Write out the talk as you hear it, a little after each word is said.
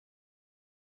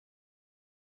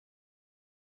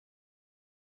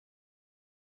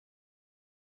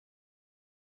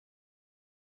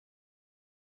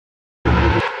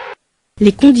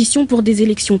Les conditions pour des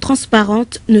élections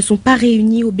transparentes ne sont pas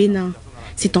réunies au Bénin.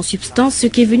 C'est en substance ce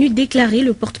qu'est venu déclarer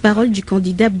le porte-parole du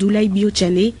candidat Abdoulaye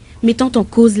Biochane, mettant en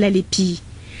cause la LEPI,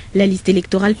 la liste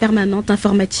électorale permanente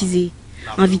informatisée.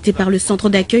 Invité par le centre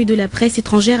d'accueil de la presse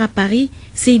étrangère à Paris,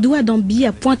 He ADAMBI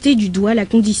a pointé du doigt la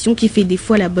condition qui fait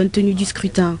défaut à la bonne tenue du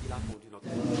scrutin.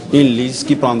 Une liste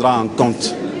qui prendra en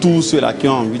compte tous ceux-là qui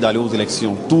ont envie d'aller aux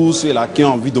élections, tous ceux-là qui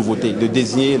ont envie de voter, de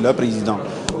désigner leur président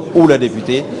ou leur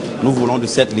député. Nous voulons de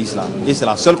cette liste-là. Et c'est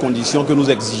la seule condition que nous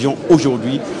exigeons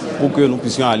aujourd'hui pour que nous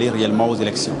puissions aller réellement aux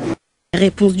élections.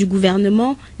 Réponse du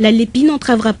gouvernement, la LEPI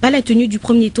n'entravera pas la tenue du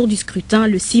premier tour du scrutin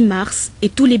le 6 mars et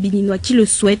tous les Béninois qui le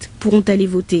souhaitent pourront aller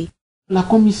voter. La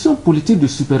commission politique de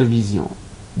supervision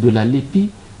de la LEPI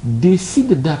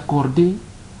décide d'accorder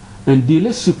un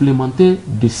délai supplémentaire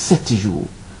de 7 jours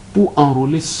pour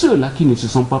enrôler ceux-là qui ne se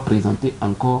sont pas présentés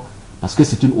encore parce que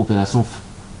c'est une opération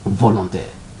volontaire.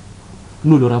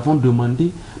 Nous leur avons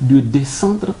demandé de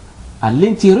descendre à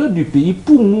l'intérieur du pays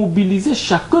pour mobiliser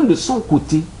chacun de son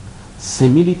côté ses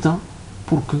militants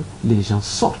pour que les gens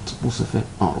sortent pour se faire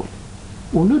enrôler.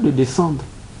 Au lieu de descendre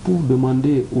pour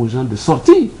demander aux gens de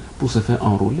sortir pour se faire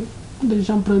enrôler, les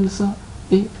gens prennent ça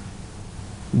et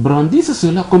brandissent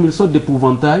cela comme une sorte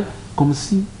d'épouvantail, comme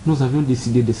si nous avions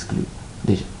décidé d'exclure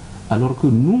des gens. Alors que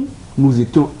nous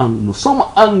sommes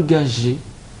engagés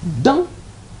dans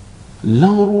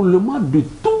l'enrôlement de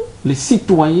tous les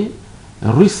citoyens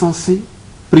recensés,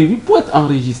 prévus pour être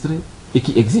enregistrés et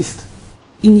qui existent.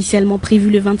 Initialement prévu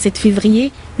le 27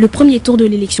 février, le premier tour de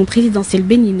l'élection présidentielle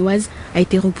béninoise a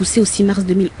été repoussé au 6 mars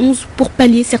 2011 pour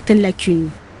pallier certaines lacunes.